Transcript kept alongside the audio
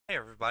Hey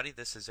everybody,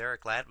 this is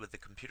Eric Ladd with the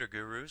Computer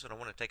Gurus, and I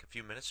want to take a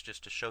few minutes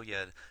just to show you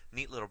a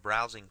neat little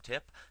browsing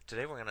tip.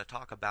 Today we're going to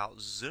talk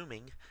about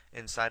zooming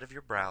inside of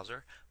your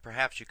browser.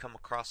 Perhaps you come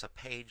across a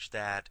page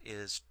that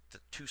is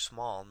too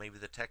small. Maybe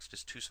the text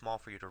is too small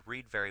for you to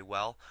read very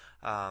well.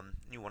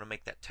 You want to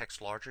make that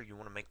text larger. You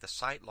want to make the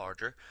site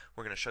larger.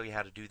 We're going to show you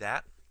how to do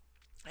that.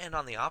 And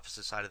on the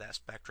opposite side of that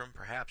spectrum,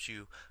 perhaps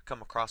you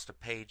come across a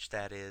page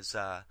that is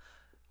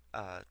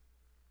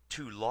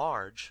too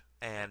large,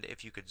 and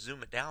if you could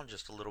zoom it down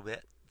just a little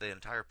bit, the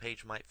entire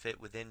page might fit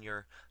within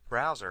your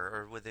browser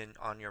or within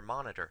on your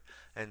monitor,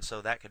 and so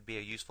that could be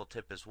a useful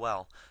tip as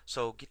well.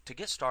 So to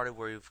get started,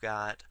 we've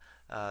got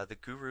the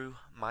Guru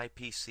My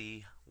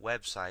PC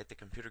website, the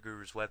Computer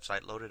Guru's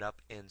website, loaded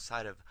up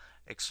inside of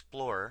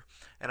Explorer,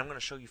 and I'm going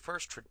to show you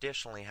first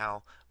traditionally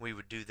how we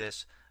would do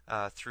this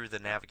through the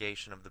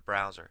navigation of the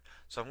browser.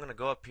 So I'm going to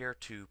go up here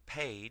to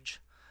Page,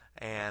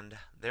 and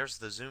there's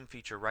the zoom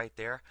feature right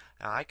there.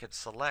 Now I could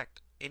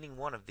select any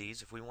one of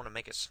these. If we want to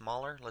make it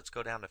smaller, let's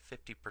go down to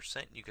 50%.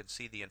 You can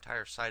see the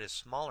entire site is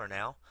smaller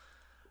now.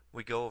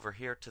 We go over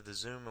here to the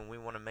zoom and we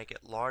want to make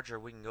it larger.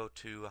 We can go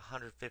to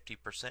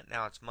 150%.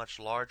 Now it's much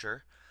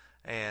larger,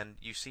 and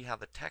you see how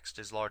the text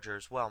is larger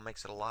as well.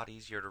 Makes it a lot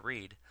easier to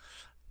read.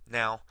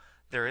 Now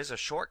there is a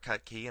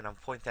shortcut key, and I'll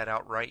point that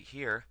out right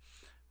here.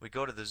 We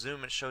go to the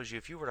zoom. It shows you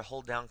if you were to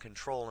hold down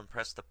Control and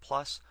press the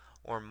plus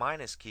or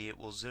minus key, it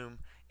will zoom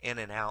in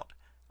and out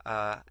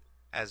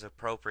as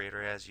appropriate,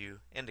 or as you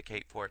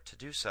indicate for it to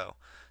do so.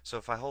 So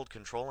if I hold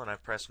Control and I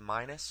press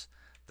minus,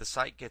 the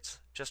site gets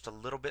just a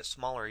little bit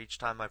smaller each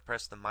time I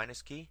press the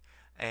minus key,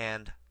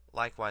 and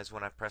likewise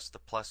when I press the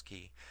plus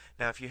key.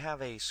 Now if you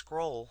have a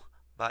scroll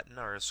button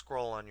or a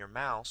scroll on your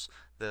mouse,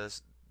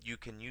 you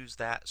can use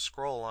that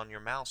scroll on your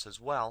mouse as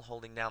well,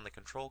 holding down the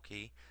Control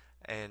key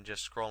and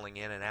just scrolling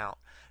in and out.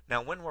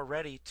 Now when we're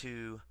ready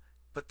to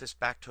put this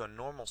back to a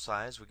normal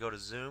size, we go to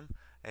Zoom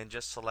and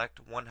just select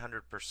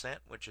 100%,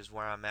 which is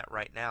where I'm at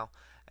right now,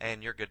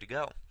 and you're good to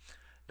go.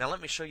 Now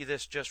let me show you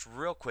this just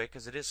real quick,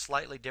 because it is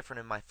slightly different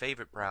in my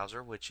favorite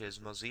browser, which is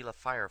Mozilla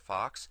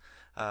Firefox.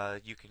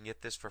 You can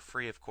get this for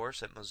free, of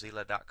course, at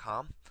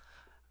mozilla.com.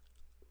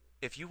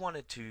 If you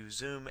wanted to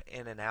zoom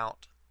in and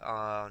out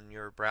on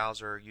your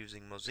browser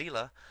using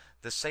Mozilla,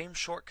 the same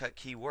shortcut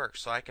key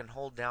works. So I can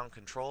hold down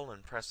Control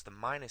and press the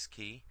minus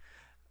key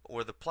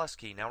or the plus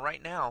key. Now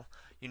right now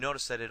you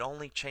notice that it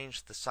only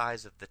changed the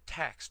size of the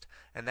text,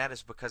 and that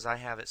is because I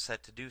have it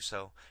set to do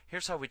so.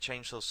 Here's how we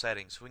change those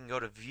settings. We can go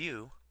to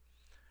View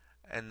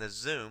and the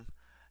Zoom,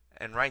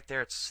 and right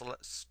there it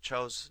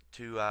chose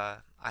to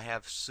I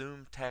have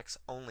Zoom Text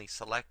Only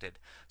selected.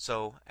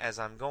 So as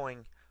I'm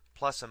going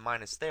plus and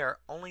minus there,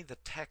 only the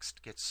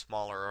text gets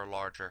smaller or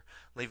larger,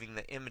 leaving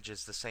the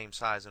images the same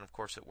size, and of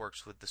course it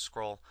works with the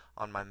scroll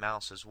on my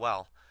mouse as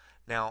well.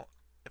 Now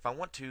if I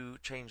want to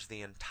change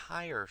the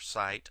entire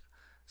site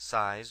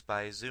size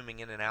by zooming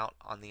in and out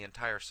on the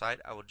entire site,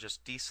 I will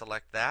just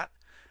deselect that.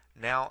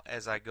 Now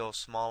as I go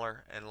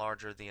smaller and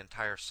larger, the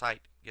entire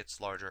site gets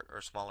larger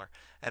or smaller.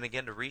 And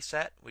again, to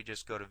reset, we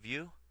just go to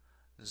View,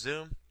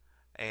 Zoom,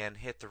 and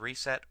hit the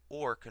reset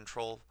or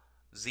Control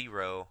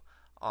 0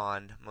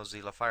 on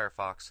Mozilla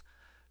Firefox.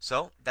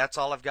 So that's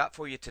all I've got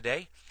for you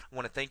today. I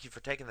want to thank you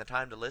for taking the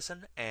time to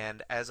listen,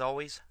 and as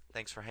always,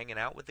 thanks for hanging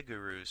out with the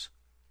Gurus.